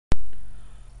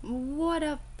What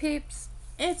up, peeps?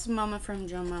 It's Mama from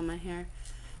JoeMomma here,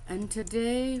 and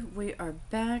today we are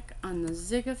back on the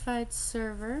Zigafide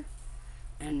server,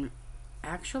 and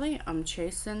actually I'm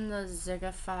chasing the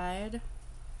Zigafide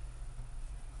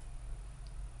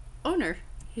owner.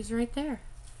 He's right there.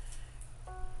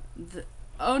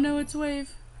 Oh no, it's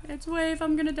Wave. It's Wave.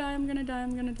 I'm gonna die.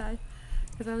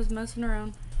 Because I was messing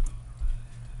around.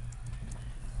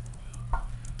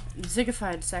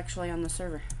 Zigafide's actually on the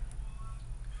server.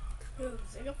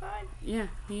 Zigafide? Yeah,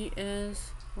 he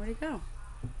is. Where'd he go?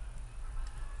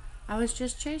 I was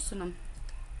just chasing him.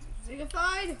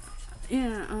 Zigafide?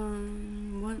 Yeah,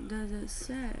 what does it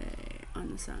say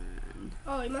on the sign?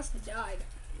 Oh, he must have died.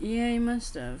 Yeah, he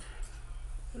must have.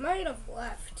 He might have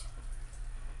left.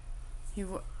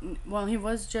 Well, he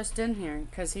was just in here,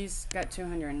 because he's got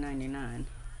 299.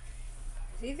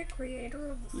 Is he the creator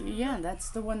of the server? Yeah, that's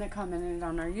the one that commented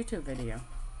on our YouTube video.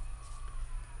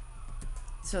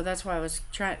 So that's why I was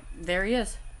trying. There he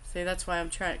is. See, that's why I'm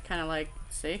trying, kind of like,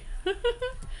 see?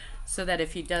 So that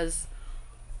if he does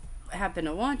happen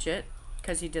to watch it,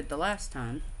 because he did the last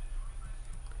time,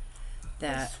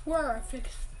 that. I swear I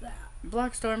fixed that.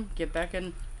 Blockstorm, get back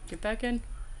in. Get back in.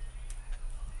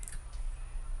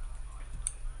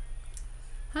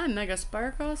 Hi, Mega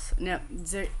Sparkles. No,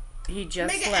 he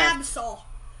just Mega left. Absol.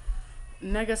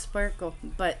 Mega Sparkle,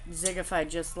 but Zigafide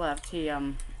just left. He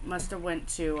must have went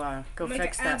to go Mega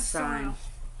fix that Absol. sign.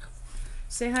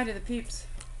 Say hi to the peeps.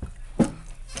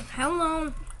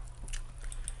 Hello.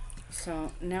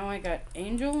 So now I got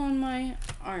Angel on my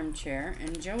armchair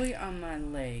and Joey on my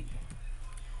leg.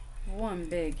 One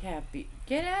big happy.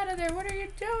 Get out of there! What are you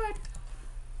doing?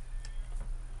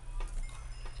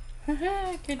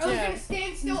 Good job. I was gonna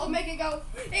stand still and make it go.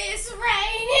 It's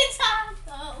raining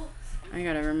taco. I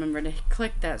gotta remember to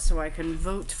click that so I can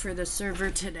vote for the server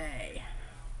today.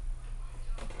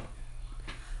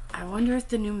 I wonder if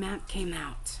the new map came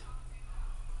out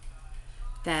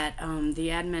that the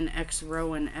admin X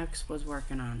Rowan X was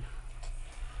working on.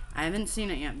 I haven't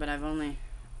seen it yet, but I've only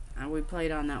we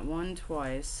played on that one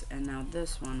twice and now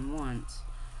this one once.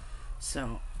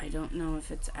 So I don't know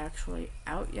if it's actually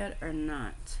out yet or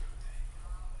not.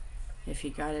 If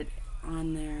you got it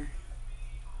on there.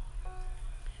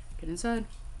 Get inside.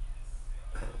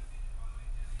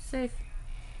 Safe.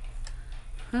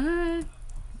 Huh?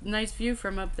 Nice view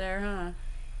from up there, huh?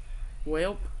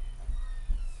 Welp.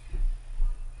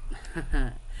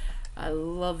 I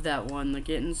love that one. The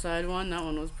get inside one. That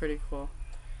one was pretty cool.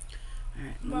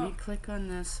 Alright, let me click on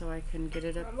this so I can get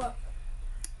it up.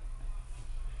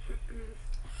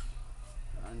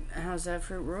 How's that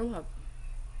fruit roll up?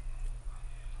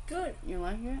 Good. You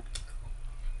like it?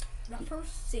 The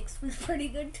first 6 was pretty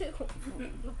good too.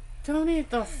 Don't eat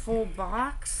the full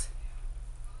box.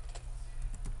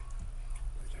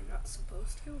 You're not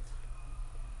supposed to.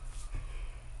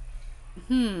 It's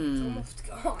Hmm. almost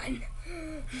gone.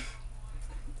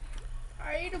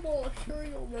 I ate a bowl of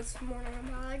cereal this morning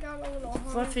and I got a little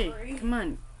hungry. Fluffy, come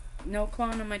on. No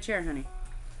clawing on my chair, honey.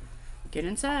 Get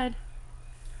inside.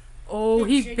 Oh,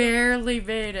 he barely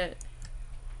made it.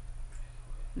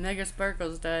 Mega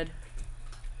Sparkles died.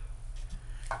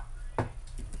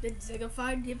 Did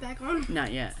Zigafide get back on?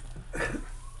 Not yet. I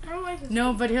don't like this.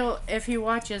 No, but if he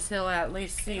watches, he'll at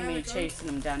least see me chasing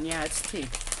him down. Yeah, it's T.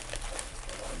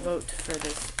 Vote for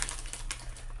this.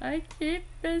 I keep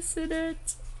missing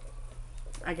it.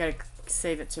 I gotta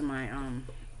save it to my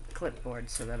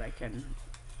clipboard so that I can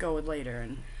go later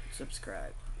and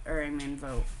subscribe. Or I mean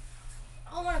vote.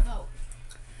 I want to vote.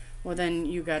 Well then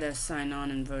you gotta sign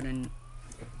on and vote in.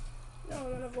 No, I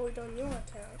want to vote on your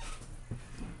account.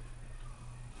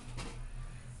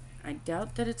 I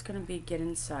doubt that it's gonna be get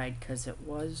inside because it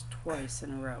was twice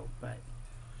in a row, but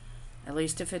at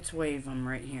least if it's Wave, I'm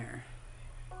right here.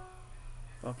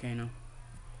 Volcano.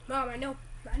 Mom, I know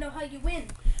how you win.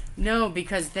 No,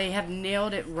 because they have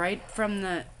nailed it right from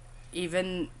the,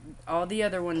 even all the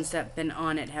other ones that have been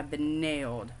on it have been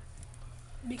nailed.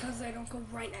 Because they don't go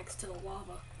right next to the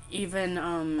lava. Even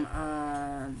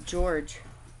George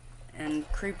and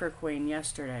Creeper Queen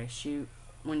yesterday,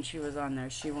 when she was on there,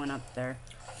 she went up there.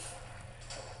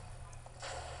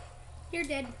 You're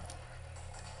dead.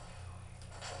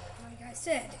 Like I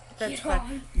said, That's get fine.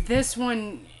 on. This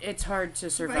one, it's hard to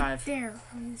survive. Right there.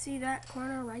 You see that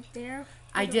corner right there?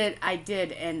 I did,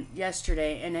 and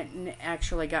yesterday, and it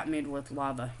actually got made with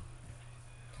lava.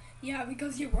 Yeah,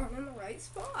 because you weren't in the right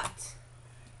spot.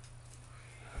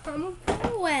 I'm a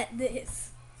pro at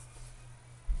this.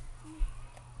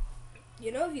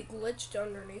 You know, if you glitched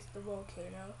underneath the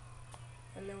volcano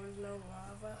and there was no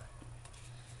lava,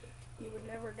 you would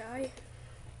never die.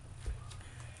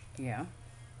 Yeah.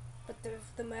 but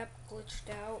the map glitched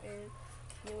out and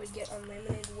you would get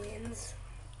unlimited wins.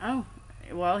 Oh,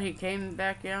 well, he came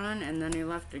back on and then he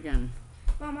left again.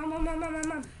 Mom.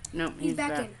 Nope, He's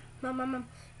back in. Mom.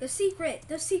 The secret,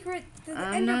 the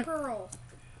Ender Pearl.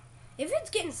 If it's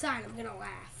getting inside, I'm gonna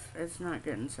laugh. It's not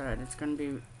getting inside. It's gonna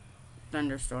be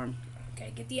thunderstorm.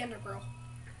 Okay, get the Ender Pearl.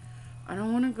 I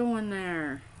don't want to go in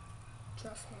there.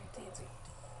 Trust me, it's easy.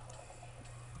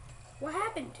 What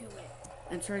happened to it?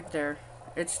 It's right there.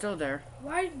 It's still there.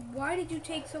 Why did you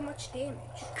take so much damage?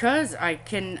 'Cause I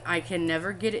can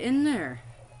never get in there.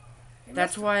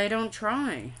 That's why I don't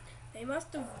try. They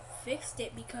must have fixed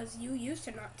it because you used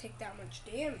to not take that much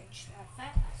damage that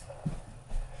fast.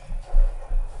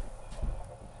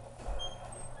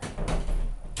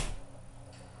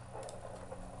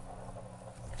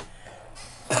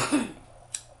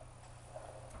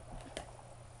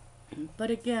 But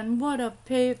again, what up,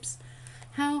 peeps?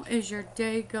 How is your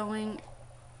day going?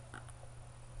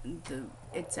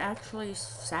 It's actually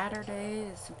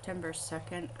Saturday, September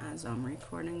 2nd, as I'm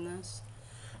recording this.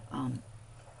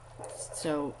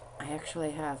 So I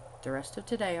actually have the rest of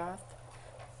today off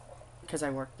because I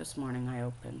worked this morning. I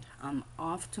opened. I'm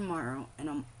off tomorrow and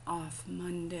I'm off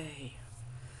Monday.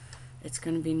 It's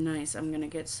gonna be nice. I'm gonna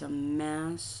get some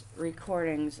mass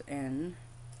recordings in.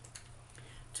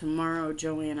 Tomorrow,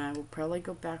 Joey and I will probably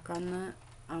go back on the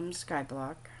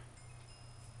Skyblock.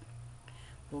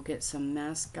 We'll get some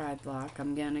mass Skyblock.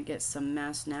 I'm gonna get some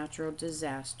mass natural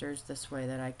disasters this way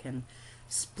that I can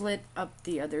split up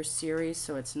the other series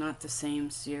so it's not the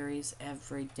same series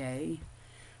every day.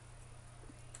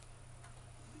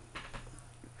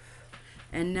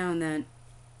 And now that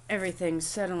everything's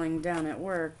settling down at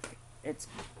work, it's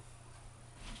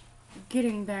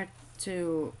getting back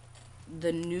to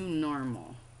the new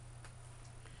normal,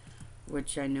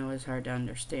 which I know is hard to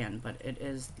understand, but it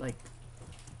is like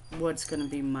what's going to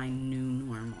be my new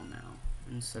normal now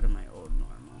instead of my old normal.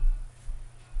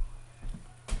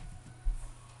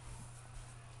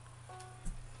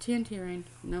 TNT Rain.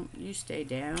 Nope, you stay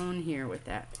down here with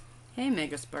that. Hey,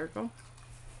 Mega Sparkle.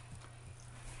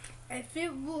 If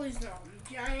it was a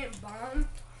giant bomb,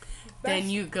 then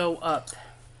you go up.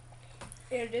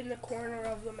 And in the corner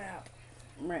of the map.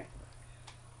 Right.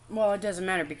 Well, it doesn't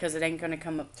matter because it ain't going to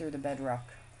come up through the bedrock.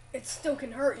 It still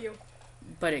can hurt you.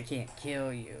 But it can't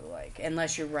kill you, like,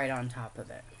 unless you're right on top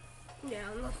of it. Yeah,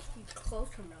 unless it's close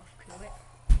enough to it.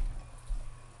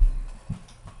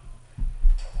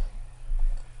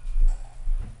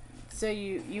 So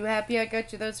you happy I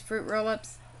got you those fruit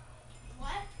roll-ups?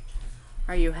 What?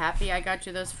 Are you happy I got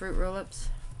you those fruit roll-ups?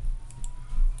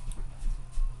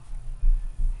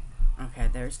 Okay,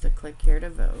 there's the click here to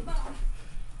vote.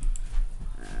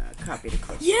 Copy to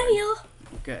click. Yeah.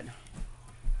 Good.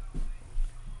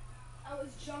 I was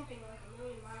jumping like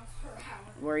 1,000,000 miles per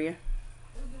hour. Were you?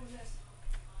 I was doing this.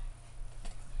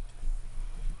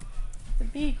 The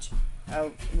beach.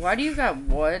 Oh, why do you got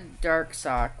wood dark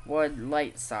sock, wood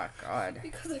light sock on?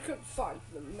 Because I couldn't find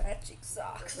the magic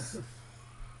socks.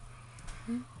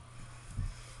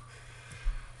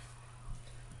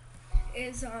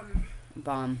 Is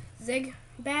Bomb. Zig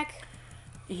back?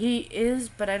 He is,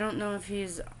 but I don't know if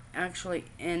he's actually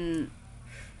in.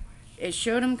 It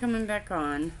showed him coming back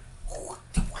on.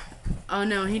 Oh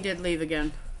no, he did leave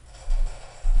again.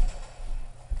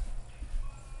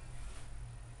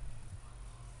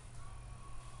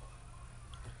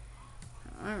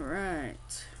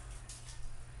 Alright.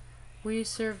 We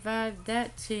survived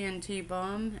that TNT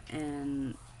bomb,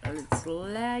 and it's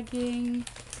lagging.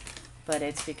 But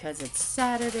it's because it's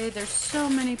Saturday. There's so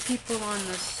many people on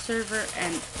the server,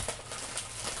 and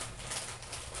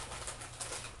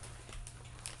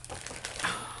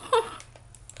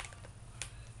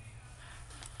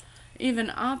even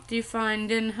Optifine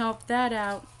didn't help that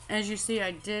out. As you see,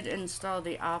 I did install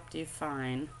the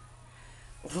Optifine.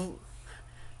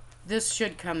 This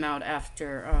should come out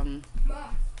after,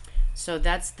 so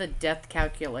that's the death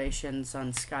calculations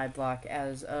on Skyblock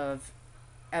as of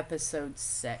episode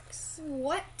 6.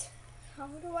 What? How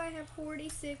do I have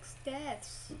 46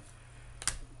 deaths?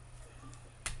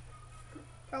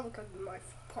 Probably because of my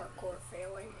parkour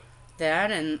failing.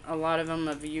 That and a lot of them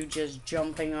of you just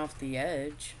jumping off the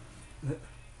edge.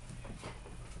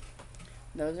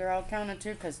 Those are all counted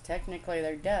too, because technically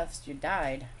they're deaths. You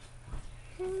died.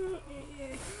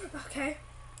 Okay.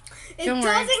 It Don't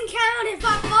doesn't worry. count if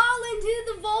I fall into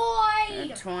the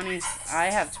void. 20. I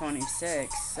have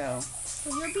 26, so.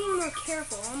 Well, you're being more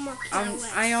careful. I'm more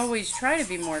careless. I always try to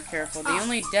be more careful. The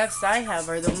only deaths I have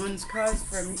are the ones caused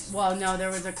from. Well, no,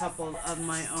 there was a couple of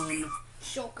my own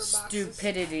Shulker boxes.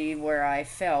 stupidity where I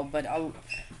fell, but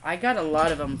I got a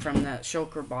lot of them from that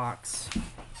shulker box.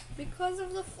 Because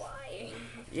of the flying.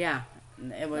 Yeah,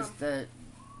 it was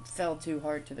fell too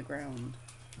hard to the ground.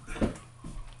 Don't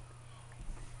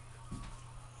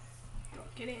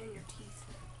get it in your teeth.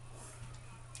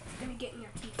 It's gonna get in your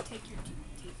teeth. Take your teeth.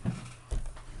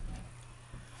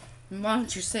 Why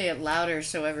don't you say it louder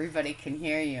so everybody can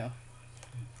hear you?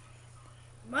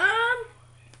 Mom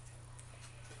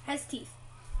has teeth.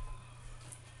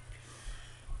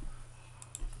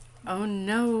 Oh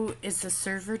no, is the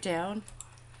server down?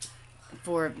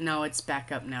 No, it's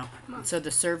back up now. So the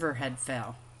server had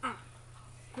fell.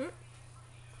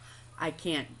 I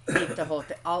can't eat the whole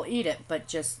thing. I'll eat it,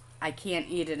 but I can't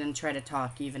eat it and try to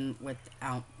talk even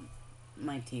without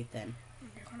my teeth in.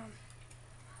 Okay, hold on.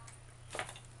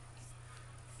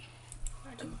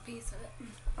 I took a piece of it.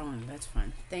 Oh, that's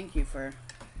fine. Thank you for...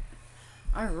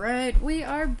 Alright, we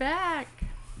are back.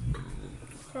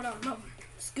 Hold on, Mom.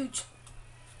 Scooch.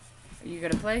 Are you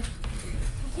gonna play?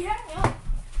 Yeah.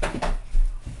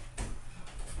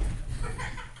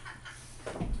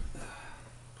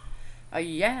 Oh,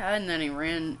 yeah, and then he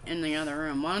ran in the other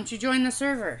room. Why don't you join the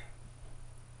server?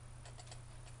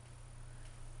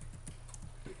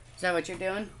 Is that what you're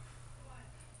doing?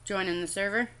 Joining the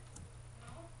server?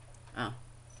 Oh. I'm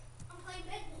playing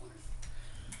Bed Wars.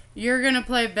 You're gonna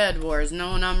play Bed Wars,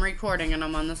 knowing I'm recording and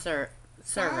I'm on the server.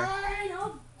 Fine,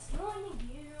 I'll join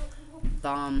you.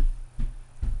 Bomb.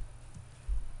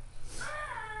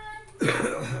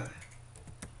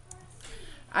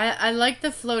 I like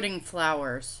the floating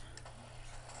flowers.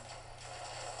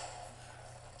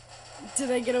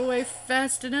 Did I get away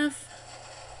fast enough?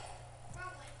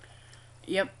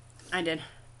 Yep, I did.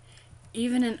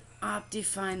 Even in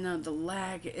Optifine, though, the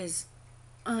lag is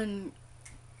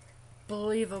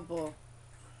unbelievable.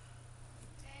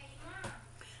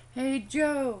 Hey,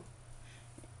 Joe.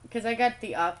 Because I got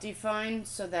the Optifine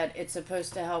so that it's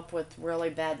supposed to help with really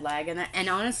bad lag. And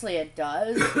honestly, it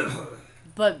does.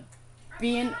 But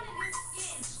being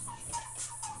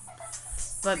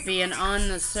on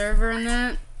the server and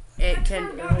that, it can... I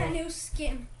turned on a new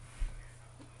skin.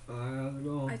 How's it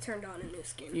going? I turned on a new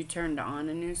skin. You turned on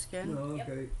a new skin? Oh, okay.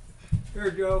 Yep.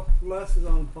 Here, Joe. Les is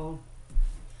on the phone.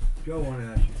 Joe want to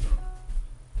ask you something.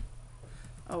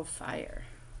 Oh, fire.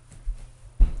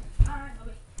 Alright,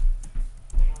 Bobby.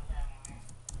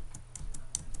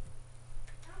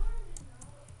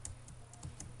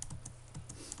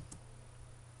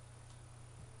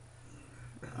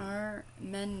 R.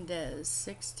 Mendez,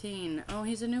 16. Oh,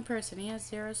 he's a new person. He has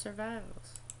 0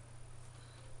 survivals.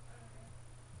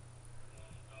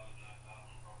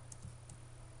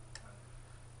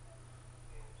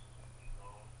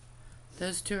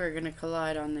 Those two are going to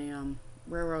collide on the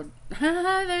railroad.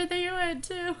 There they went,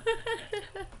 too.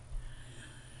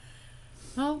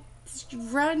 Well,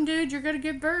 run, dude. You're going to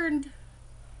get burned.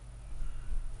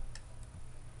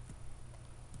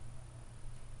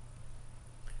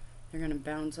 They're going to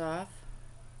bounce off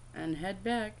and head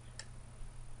back.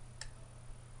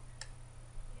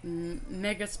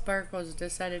 Mega Sparkles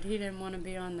decided he didn't want to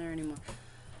be on there anymore.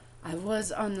 I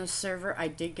was on the server. I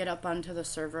did get up onto the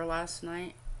server last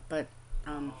night, but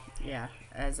yeah,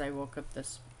 as I woke up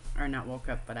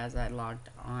but as I logged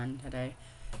on today,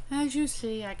 as you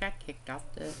see, I got kicked off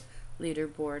the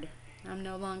leaderboard. I'm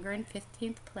no longer in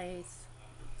 15th place,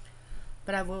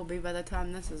 but I will be by the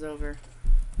time this is over.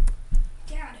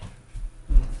 Got it.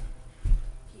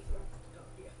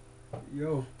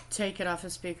 Yo. Take it off the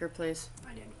speaker, please.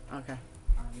 I didn't. Okay.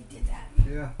 I already did that.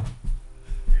 Yeah.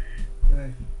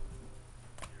 Hey.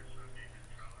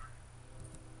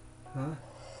 Huh?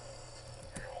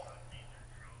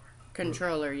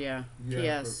 Controller, yeah.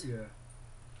 Yeah. PS. Yeah.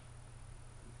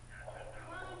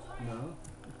 No?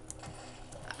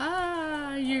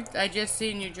 Ah, I just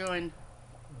seen you join.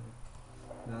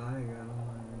 No, I ain't got no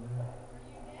money.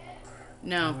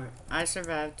 No, Alright. I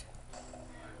survived.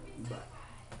 But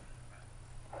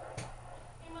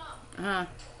Huh.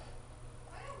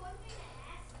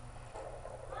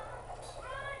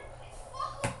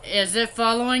 Is it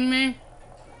following me?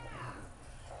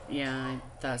 Yeah, I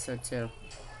thought so too.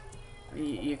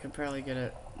 You could probably get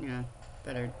a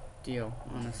better deal,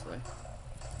 honestly.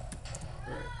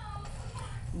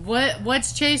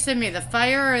 What's chasing me? The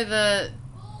fire or the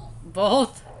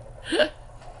both?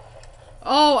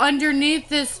 Oh, underneath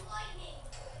this.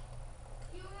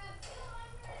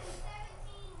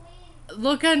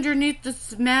 Look underneath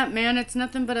this map, man. It's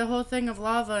nothing but a whole thing of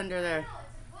lava under there.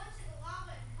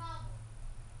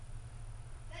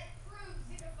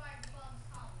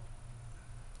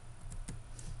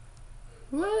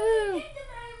 Woo!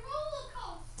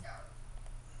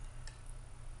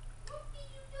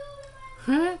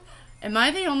 Huh? Am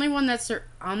I the only one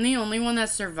I'm the only one that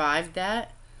survived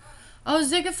that? Oh,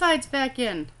 Zigafide's back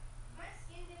in. My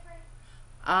skin different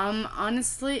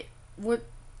Honestly, what?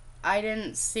 I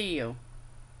didn't see you.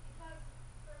 because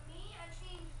for me, I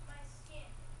changed my skin.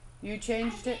 You I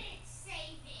changed it? didn't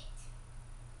save it.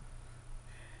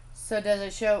 So does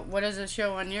it show? What does it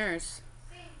show on yours?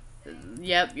 Same thing.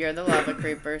 Yep, you're the lava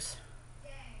creepers.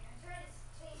 Dang, I tried to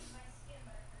change my skin,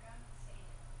 but I forgot to save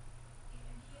it.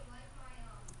 Do you like my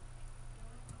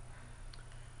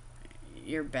back?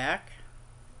 You're back.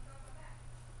 Look on my back.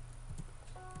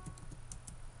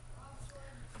 Lava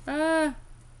sword.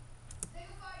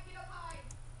 Zigafide, get up high.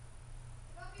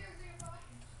 Get up here, Zigafide.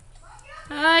 Mom, get up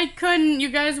here. I couldn't. You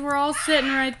guys were all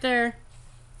sitting right there.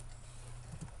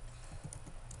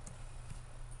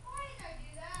 Why did I do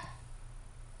that?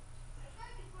 I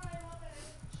tried to climb up and I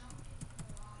just jumped into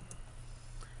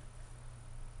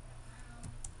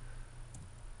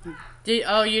the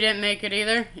lava. Oh, you didn't make it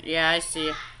either? Yeah, I see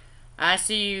you. I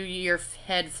see you. Your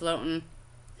head floating.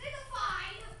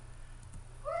 Zigafide!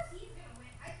 Of course he's gonna win.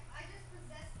 I just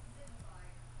possessed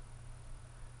Zigafide.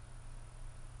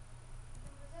 You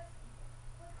can possess people.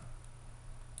 Click on him.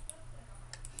 Just click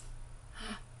on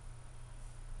him.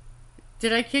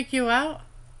 Did I kick you out?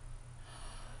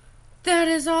 That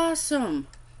is awesome.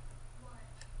 What?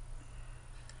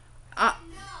 I,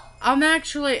 No.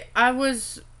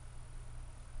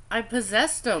 I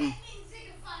possessed him. That means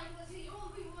Zigafide was the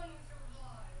only one who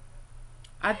survived.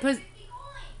 I I had put. 50 coins.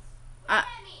 What I- does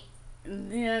that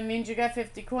mean? Yeah, it means you got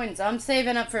 50 coins. I'm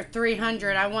saving up for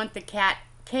 300. I want the cat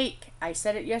cake. I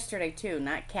said it yesterday too,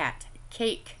 not cat.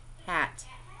 Cake hat. Cat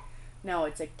hat? No,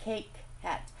 it's a cake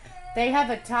hat. They have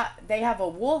a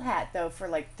wool hat though for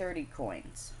like 30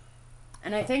 coins.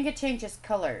 And I think it changes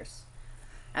colors.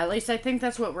 At least I think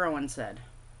that's what Rowan said.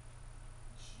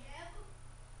 Jeb?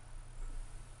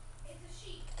 It's a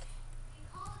sheep. You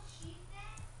call it sheep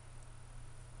that?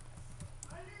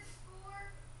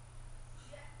 Underscore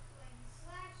Jeb, like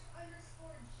slash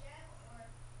underscore Jeb or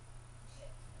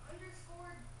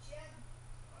underscore Jeb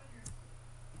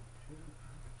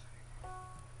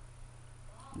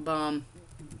underscore. Bomb.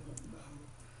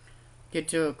 Get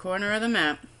to a corner of the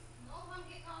map. No, I'm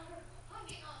getting on a roller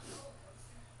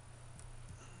coaster.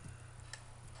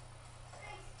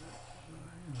 Thanks.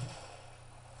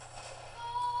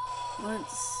 Oh,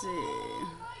 Let's see.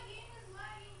 my game is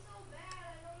lagging so bad,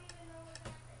 I don't even know what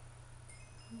happened.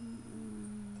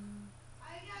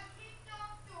 I got kicked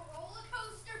off the roller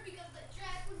coaster because the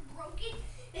track was broken.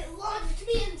 It launched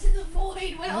me into the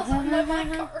void when I was on my back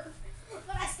curve.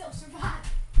 But I still survived.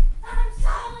 I'm so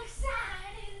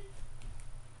excited.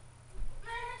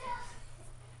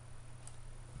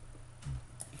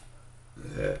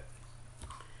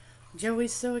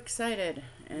 Joey's so excited.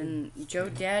 And Joe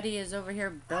Daddy is over here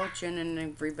belching in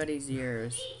everybody's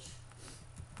ears.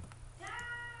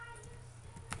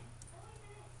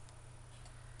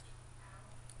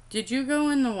 Did you go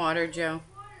in the water, Joe?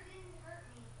 Water didn't hurt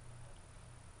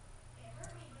me. It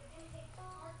hurt me, but it didn't take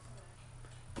parts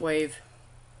away. Wave.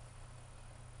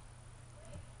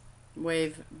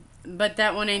 Wave. But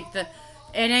that one ain't the...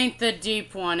 It ain't the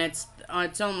deep one. It's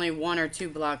only 1 or 2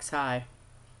 blocks high.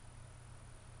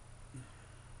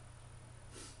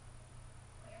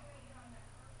 Wait,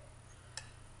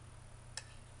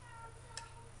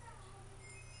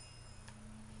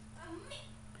 I'm gonna get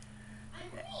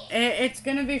on that carpet. It's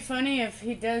gonna be funny if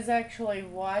he does actually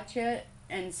watch it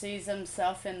and sees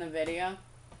himself in the video.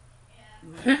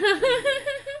 Yeah.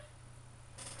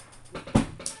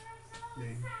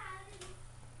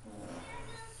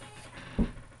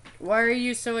 Why are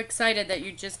you so excited that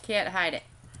you just can't hide it?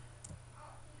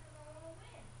 Oh, because I wanna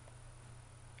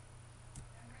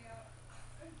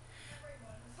win.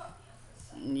 Everyone was on the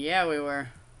other side. Yeah, we were.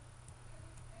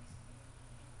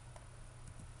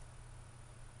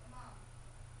 Mom.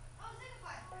 Oh,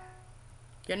 Zigafide's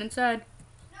back. Get inside.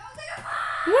 No,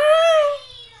 Zigafide! Woo!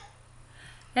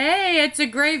 Hey, it's a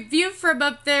great view from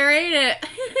up there, ain't it? I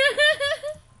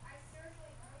seriously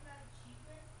earned that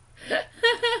achievement.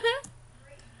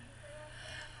 Great view for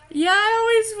that. Yeah, I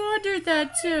always wondered that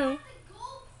too. The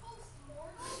gold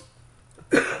post-mortem?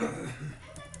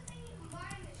 That's not the thing you can buy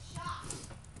in the shop.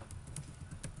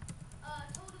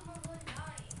 Totem of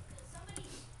undying. Because somebody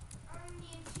earned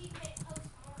the achievement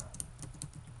post-mortem.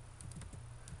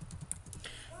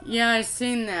 Yeah, I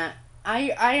seen that.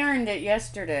 I earned it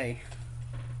yesterday.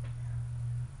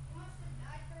 You must have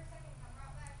died for a second and got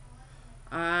brought back to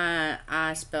life.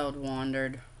 I spelled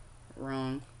wandered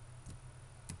wrong.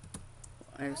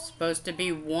 It's supposed to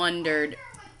be wondered.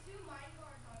 There's like 2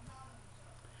 minecarts on top of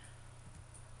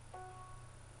each other.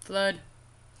 Flood.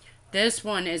 This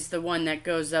one is the one that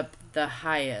goes up the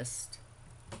highest.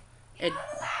 It. Get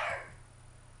out of there!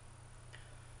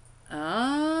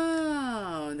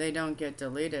 they don't get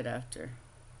deleted after.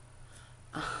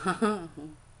 I'm so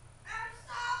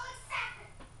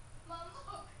excited. Mom,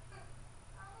 look.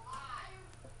 I'm alive.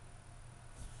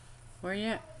 Where you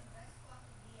at? Probably the best spot to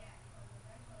be at because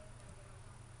eventually it's gonna get on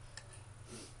top of the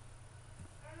floor.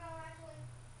 Or no, actually,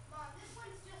 Mom, this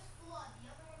one's just flood.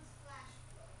 The other one's flash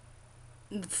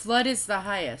flood. The flood is the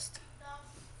highest. No,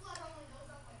 flood only goes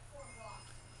up like 4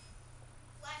 blocks.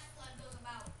 Flash flood goes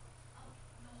about up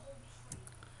the whole tree.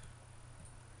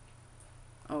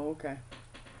 Oh, okay.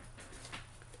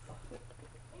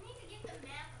 We need to get the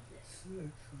map of this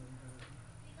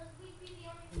because we'd be the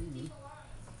only 2 people on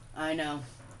it. I know.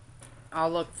 I'll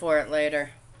look for it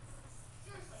later.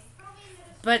 Seriously, it's probably in the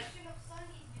But- description of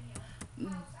Sunday's video.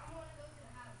 House, I want to go to the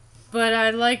house. But I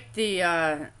like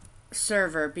the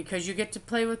server because you get to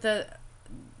play with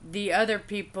the other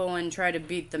people and try to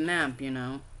beat the map, you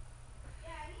know.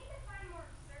 Yeah, I need to find more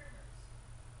servers.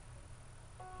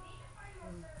 I need to find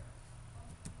more servers.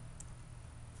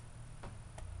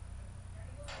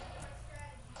 Gotta go over my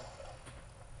strategy.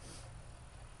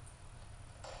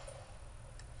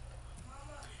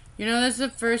 Mama, You know, this is the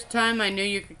first time I knew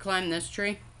you could climb this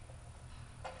tree.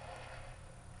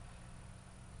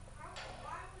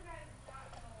 why would I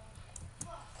not know?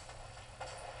 Plus, the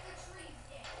tree's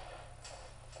dead.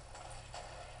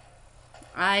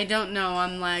 I don't know.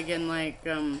 I'm lagging like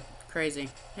crazy.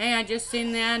 Hey, I just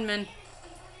seen the admin.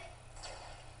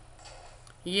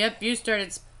 Yep, you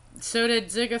started. So did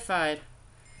Zigafide.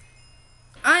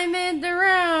 I made the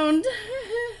round. Yeah,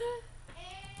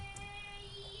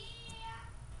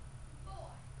 boy.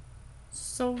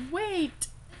 So wait. The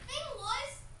thing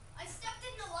was, I stepped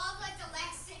in the lava at the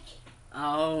last second.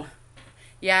 Oh,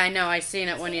 yeah, I know. I seen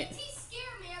it when you. TNT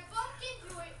scared me. I bumped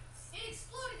into it. It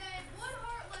exploded. I had 1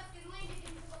 heart left and landed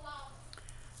into the lava.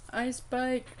 Ice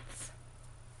bike.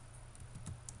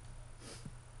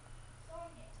 So I'm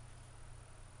dead.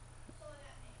 So I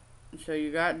got dead. So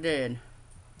you got dead. If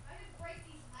I could break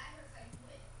these ladders, I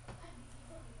would. I'd be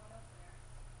the only one up there.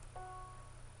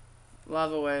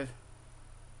 Lava wave.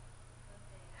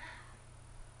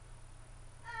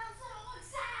 I'm so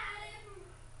excited.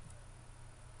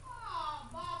 Oh,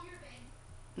 Bob, you're dead.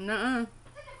 Nuh-uh.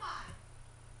 Zigafide.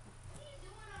 What are you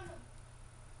doing on the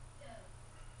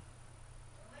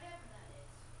whatever that is?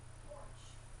 Torch.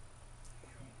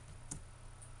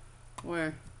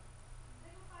 Where?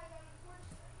 Zigafide's on the torch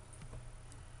thing.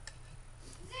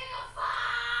 Zigafide!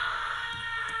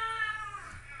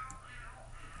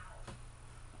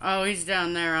 Oh, he's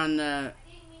down there on the. I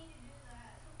didn't mean to do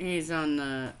that. He's on the.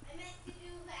 I meant to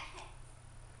do that.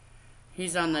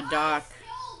 He's on the dock.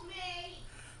 Killed me.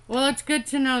 Well, it's good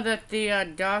to know that the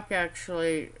dock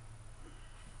actually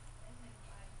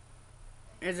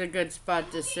is a good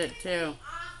spot to sit too.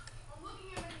 I'm looking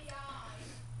him in the eye.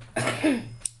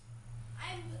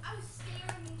 I was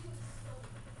staring into his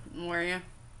soul. Were you? I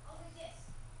was like this.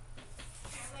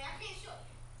 Wait, I can't show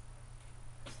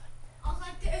you. I was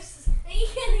like this. And you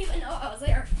can't even know I was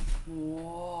there.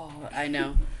 Whoa! I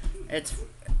know. It's.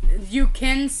 You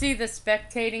can see the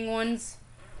spectating ones.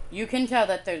 You can tell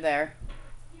that they're there.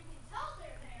 You can tell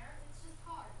they're there. It's just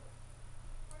hard.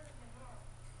 Harder than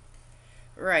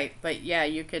normal. Right, but yeah,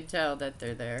 you could tell that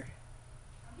they're there.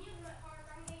 I'm using my hard.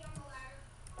 I'm getting on the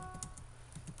ladder.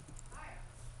 Fire.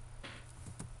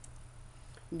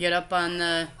 Get up on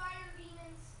the. Fire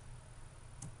demons.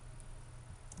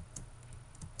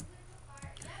 Is it the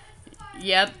fire? Yeah, that's the fire.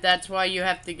 Yep, that's why you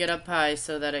have to get up high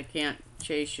so that it can't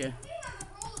chase you. I'm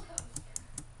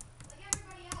getting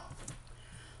on the roller coaster. Like everybody else.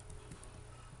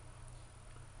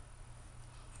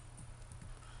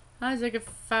 Hi,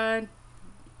 Zigafide.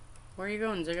 Where are you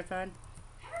going, Zigafide?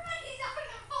 Everybody's on the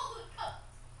roller coaster.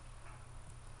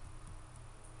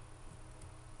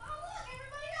 Oh, look,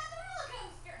 everybody's on the roller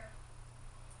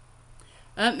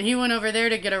coaster. He went over there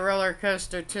to get a roller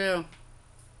coaster too.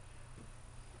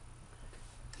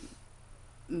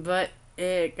 But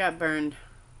it got burned.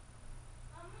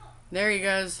 Look. There he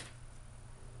goes.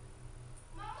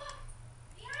 Mom, look.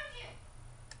 Behind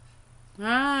you.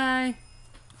 Hi.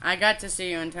 I got to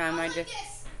see you in time. I Like just.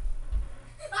 this.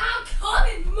 I'm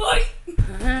coming,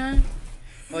 mate.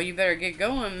 Well, you better get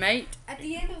going, mate. At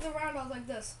the end of the round, I was like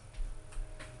this.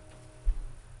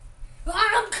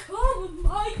 I'm coming, mate.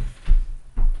 Got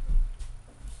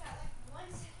like 1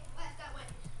 second left. I went,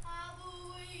 I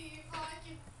believe I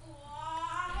can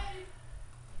fly.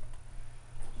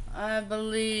 I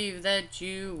believe that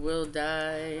you will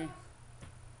die.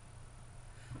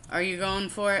 Are you going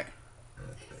for it?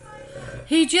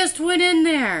 He just went in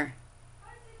there.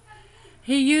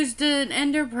 He used an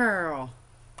ender pearl.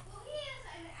 Well, he is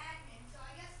an admin, so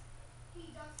I guess he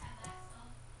does have that stuff.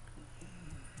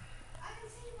 I can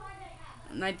see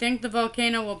And I think the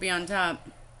volcano will be on top.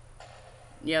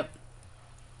 Yep.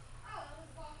 Oh, it was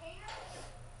a volcano?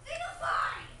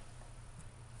 Zigafide!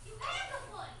 You hacker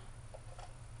buddy!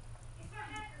 It's my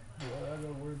hacker buddy. Well, I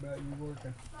don't worry about you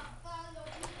working. Follow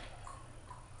me.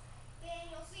 Then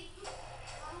you'll see.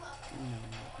 Mama. No,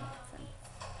 nothing.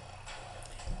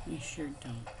 You sure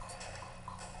don't.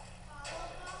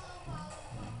 Follow.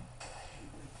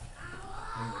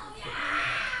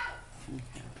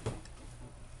 Okay.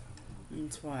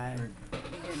 That's why you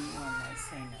didn't normally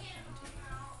say nothing to you.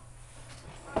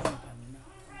 I'm not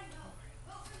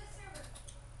Vote for the server.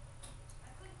 I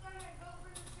clicked on it, vote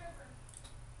for the server.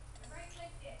 I right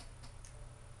clicked it.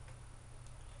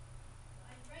 I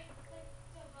right clicked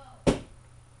to vote.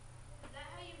 Is that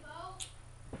how you vote?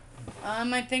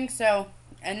 I think so.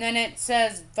 And then it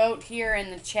says vote here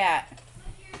in the chat. Click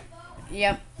here to vote.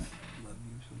 Yep. Love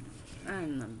you so much. I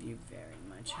love you very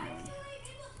much, Why honey. are so many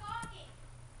people talking?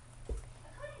 I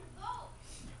couldn't vote.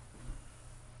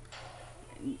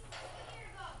 Click here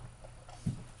to vote.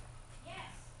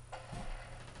 Yes.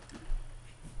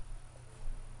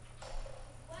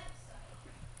 Website.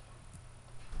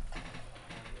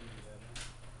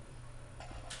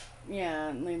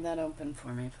 Yeah, leave that open for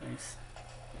me, please.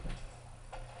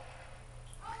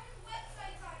 Oh, his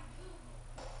website's on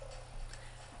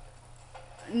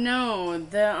Google. No,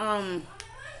 the Am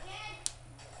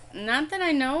I dead? not that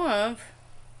I know of.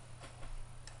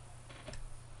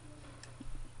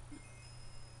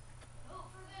 Vote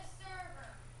for this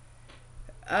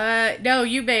server. No,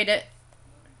 you bait it.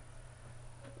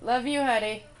 Love you,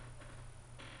 Hetty.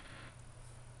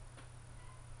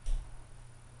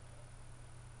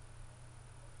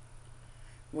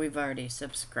 We've already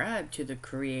subscribed to the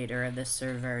creator of the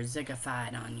server,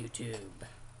 Zigafide, on YouTube.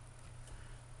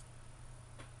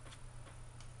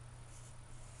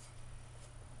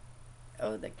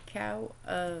 Oh, the cow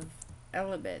of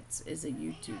Elibits is a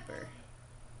YouTuber.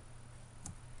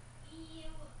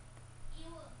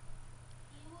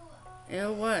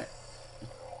 Ew, what?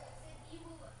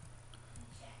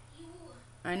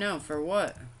 I know, for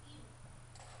what?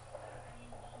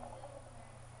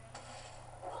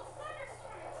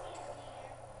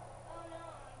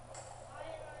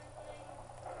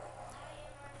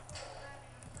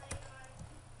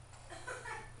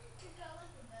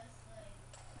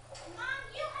 Mom,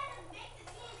 you had to make the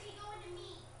TNT go into me.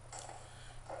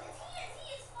 The TNT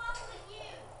is following you,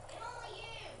 and only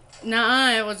you.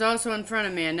 Nuh-uh, it was also in front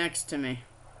of me and next to me. Yeah,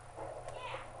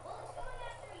 well, it's going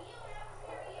after you, and I was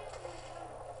near you, and it was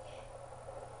dead.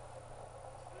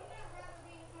 I'm gonna rather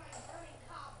be with my burning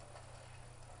cobble.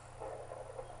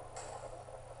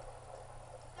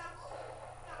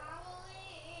 Cobble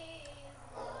is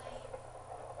life.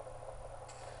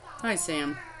 Hi,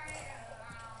 Sam.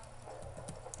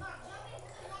 Mom, jump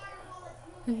into the water while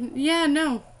it's moving. Yeah,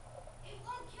 no. It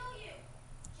won't kill you.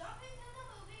 Jump into the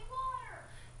moving water.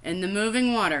 In the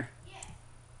moving water. Yes.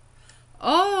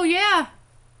 Oh, yeah.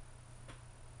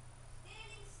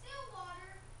 Standing still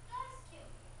water does kill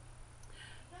you.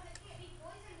 Because it can't be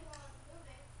poisoned while it's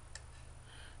moving.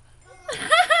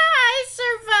 I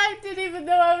survived it even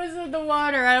though I was in the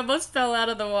water. I almost fell out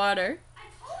of the water. I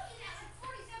told you that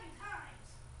like 47 times.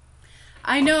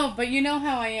 I know, but you know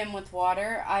how I am with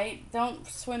water. I don't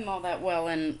swim all that well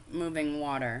in moving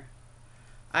water.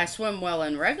 I swim well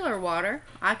in regular water.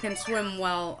 I can swim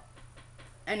well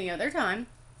any other time.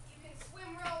 You can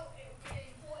swim real in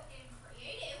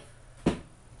creative.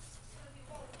 Because you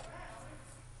hold around.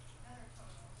 Another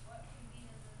tunnel. What can be a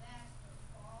disaster?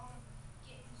 Fall,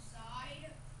 get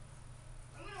inside.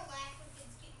 I'm gonna laugh when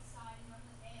kids get inside and I'm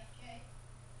just AFK.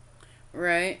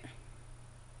 Right.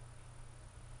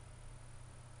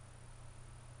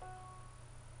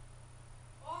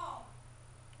 Oh.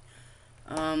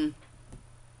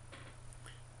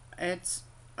 It's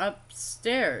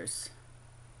upstairs.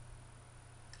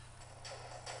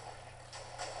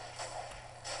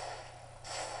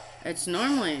 It's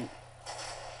normally...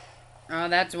 Oh,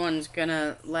 that one's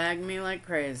gonna lag me like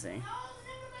crazy. No, it's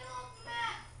in the middle of the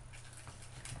map.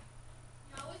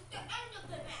 No, it's the end of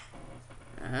the map.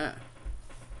 Uh-huh.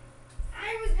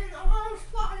 I was in the wrong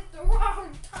spot at the wrong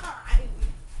time.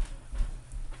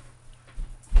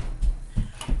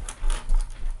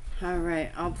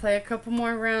 Alright, I'll play a couple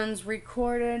more rounds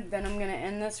recorded, then I'm gonna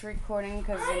end this recording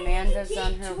because Amanda's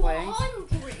on her way.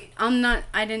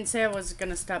 I didn't say I was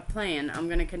gonna stop playing. I'm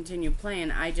gonna continue playing.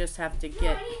 I just have to No,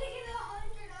 get... I need to get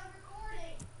 100 on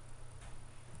recording.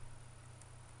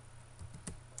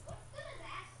 What's the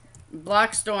disaster?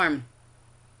 Block Storm.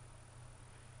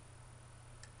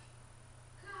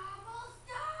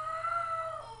 Cobblestone!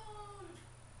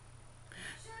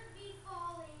 Should be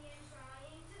falling and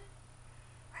trying to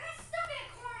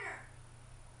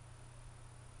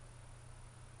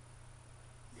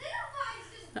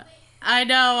I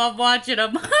know, I'm watching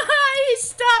him. He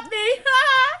stopped me.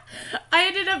 I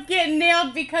ended up getting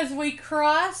nailed because we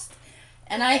crossed,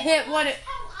 and I hit one of...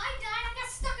 I died. I got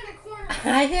stuck in a corner.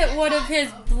 I hit one of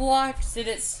his blocks, and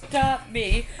it stopped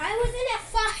me. I was in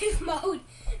F5 mode,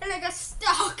 and I got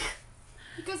stuck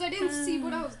because I didn't see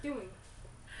what I was doing.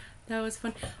 That was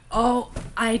fun. Oh,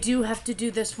 I do have to do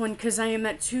this one because I am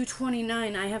at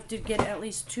 229. I have to get at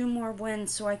least 2 more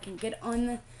wins so I can get on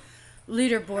the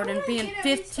leaderboard and be in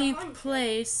 15th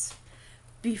place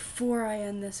before I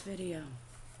end this video.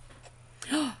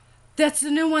 That's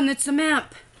the new one. That's the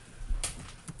map.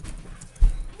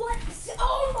 What?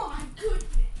 Oh my goodness!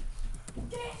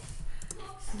 This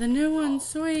looks The new one,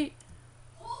 sweet.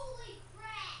 holy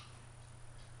crap!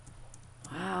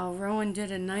 Wow, Rowan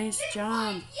did a nice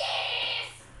job.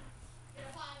 Yes!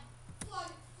 Flood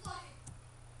it.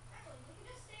 Actually, we can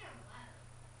just stay on the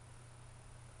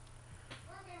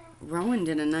ladder. Rowan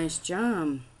did a nice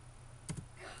job.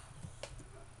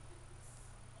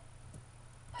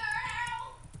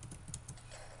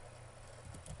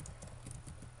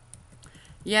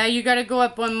 Yeah, you gotta go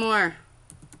up one more.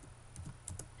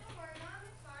 Don't worry, Mom,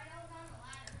 it's fine. I was on the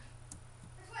ladder.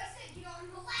 That's why I said get on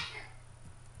the ladder.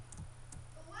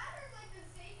 The ladder is like the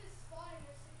safest spot in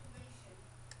this situation.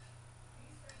 Are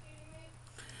you spectating me?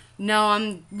 No,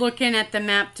 I'm looking at the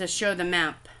map to show the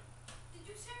map. Did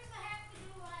you seriously have to do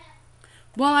what I have?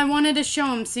 Well, I wanted to show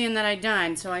him seeing that I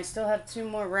died, so I still have 2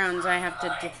 more rounds I have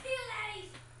to do. Sorry.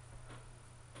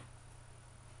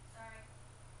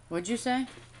 What'd you say?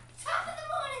 Top of the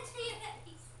morning to you,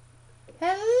 ladies.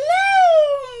 Hello,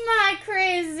 my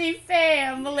crazy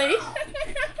family.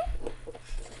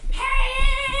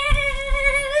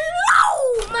 Hello,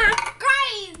 my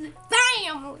crazy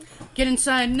family. Get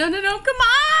inside. No, come on.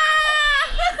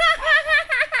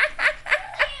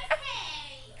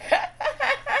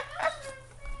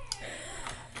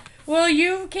 Well,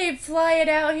 you keep flying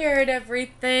out here and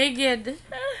everything, and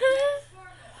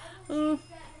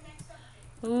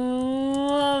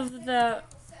love that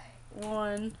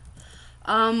one.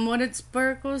 What did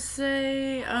Sparkle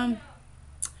say?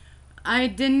 I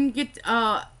didn't get.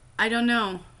 I don't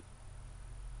know.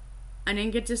 I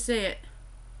didn't get to say it.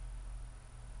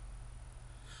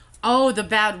 Oh, the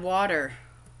bad water.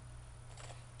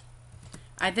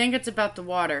 I think it's about the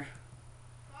water.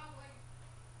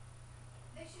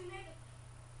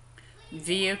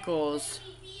 Vehicles.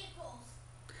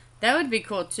 That would be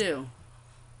cool too.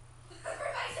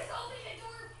 Everybody's just opening the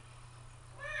door.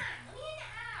 Come on, let me in the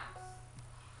house.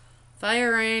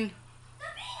 Fire rain.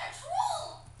 Stop being a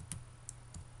troll.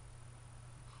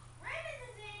 Brandon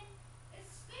is in.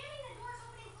 It's spamming the doors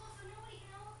opening closed so nobody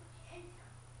can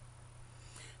enter.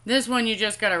 This one you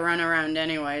just gotta run around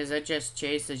anyways. It just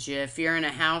chases you. If you're in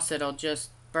a house, it'll just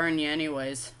burn you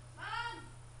anyways.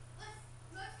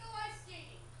 Let's go ice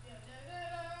skating.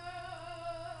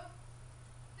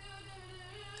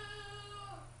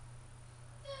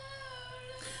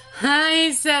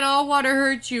 He said all water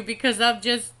hurts you because I'm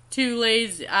just too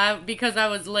lazy. Because I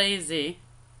was lazy.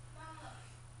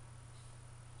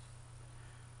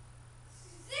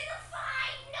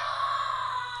 Zigafide, no!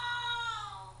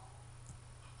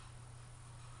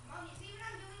 Mom, you see what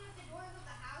I'm doing with the doors of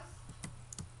the house?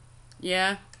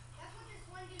 Yeah, That's what this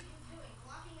one dude was doing,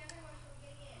 blocking everyone from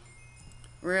getting in.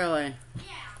 really.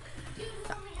 Yeah, dude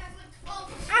who only has like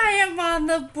 12. I am on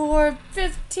the board,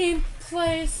 15th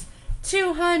place,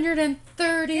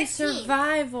 230 15.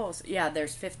 survivals. Yeah,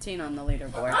 there's 15 on the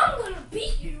leaderboard. I'm gonna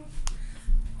beat you.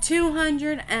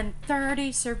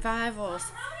 230 survivals.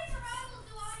 How many survivals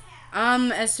do I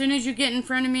have? As soon as you get in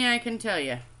front of me, I can tell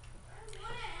you.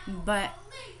 But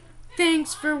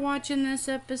thanks for watching this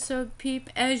episode,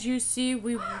 peep. As you see,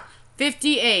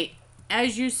 58.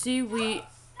 As you see, we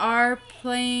are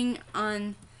playing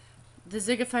on the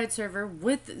Zigafide server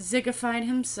with Zigafide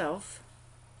himself.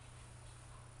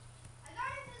 I got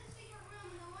into the secret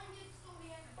room and the one dude stole me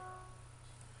everything.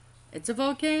 It's a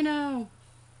volcano.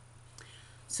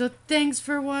 So thanks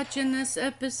for watching this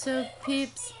episode,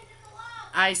 peeps.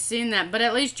 I seen that, but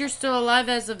at least you're still alive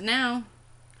as of now.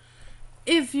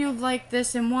 If you like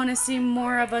this and want to see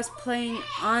more of us playing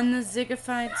on the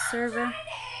Zigafide server,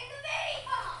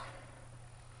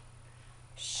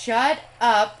 shut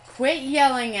up. Quit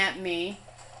yelling at me.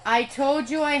 I told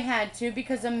you I had to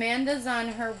because Amanda's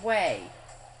on her way.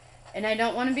 And I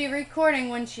don't want to be recording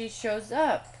when she shows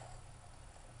up.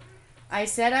 I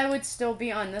said I would still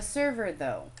be on the server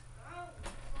though.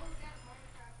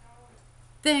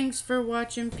 Thanks for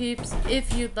watching, peeps.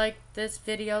 If you'd like this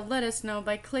video, let us know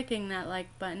by clicking that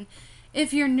like button.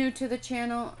 If you're new to the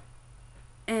channel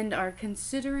and are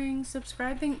considering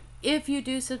subscribing, If you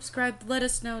do subscribe, let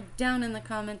us know down in the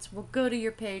comments. We'll go to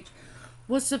your page.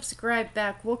 We'll subscribe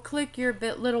back. We'll click your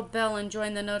little bell and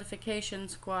join the notification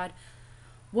squad.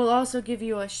 We'll also give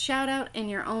you a shout out in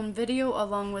your own video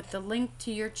along with the link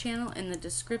to your channel in the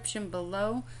description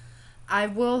below. I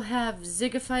will have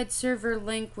Zigafide Server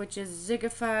link, which is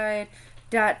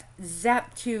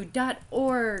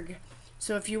zigafide.zap2.org.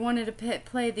 So if you wanted to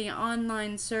play the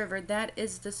online server, that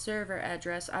is the server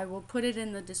address. I will put it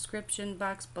in the description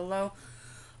box below,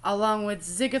 along with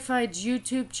Zigafide's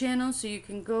YouTube channel, so you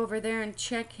can go over there and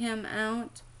check him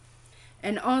out.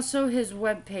 And also his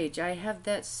webpage. I have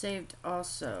that saved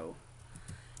also.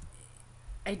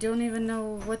 I don't even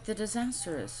know what the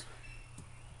disaster is.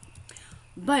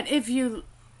 But if you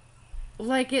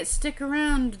like it, stick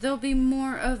around. There'll be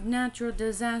more of natural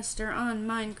disaster on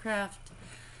Minecraft.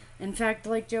 In fact,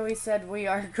 like Joey said, we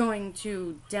are going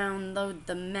to download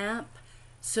the map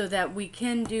so that we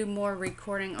can do more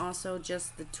recording, also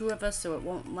just the two of us, so it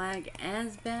won't lag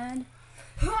as bad.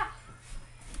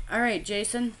 Alright,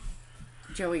 Jason.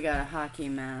 Joey got a hockey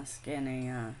mask and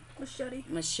a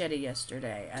machete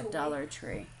yesterday at Dollar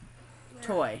Tree. Yeah.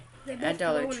 Toy at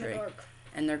Dollar Tree.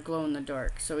 And they're glow in the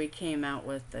dark. So he came out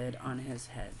with it on his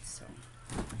head. So.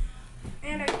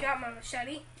 And I got my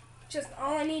machete. Just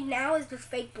all I need now is the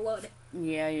fake blood.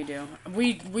 Yeah, you do.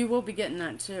 We will be getting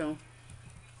that too.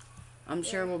 I'm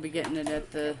sure we'll be getting it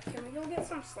at the... Can we go get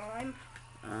some slime?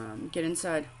 Get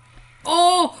inside.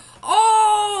 Oh!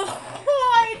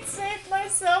 I saved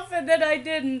myself and then I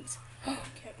didn't.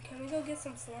 Can we go get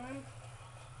some slime?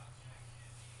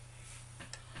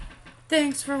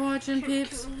 Thanks for watching,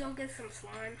 peeps. Can we go get some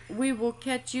slime? We will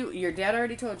catch you. Your dad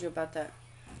already told you about that,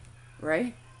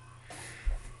 right?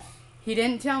 He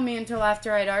didn't tell me until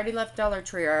after I'd already left Dollar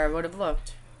Tree, or I would have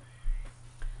looked.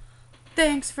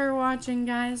 Thanks for watching,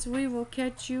 guys. We will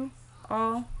catch you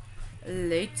all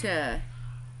later.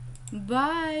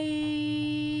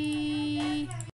 Bye.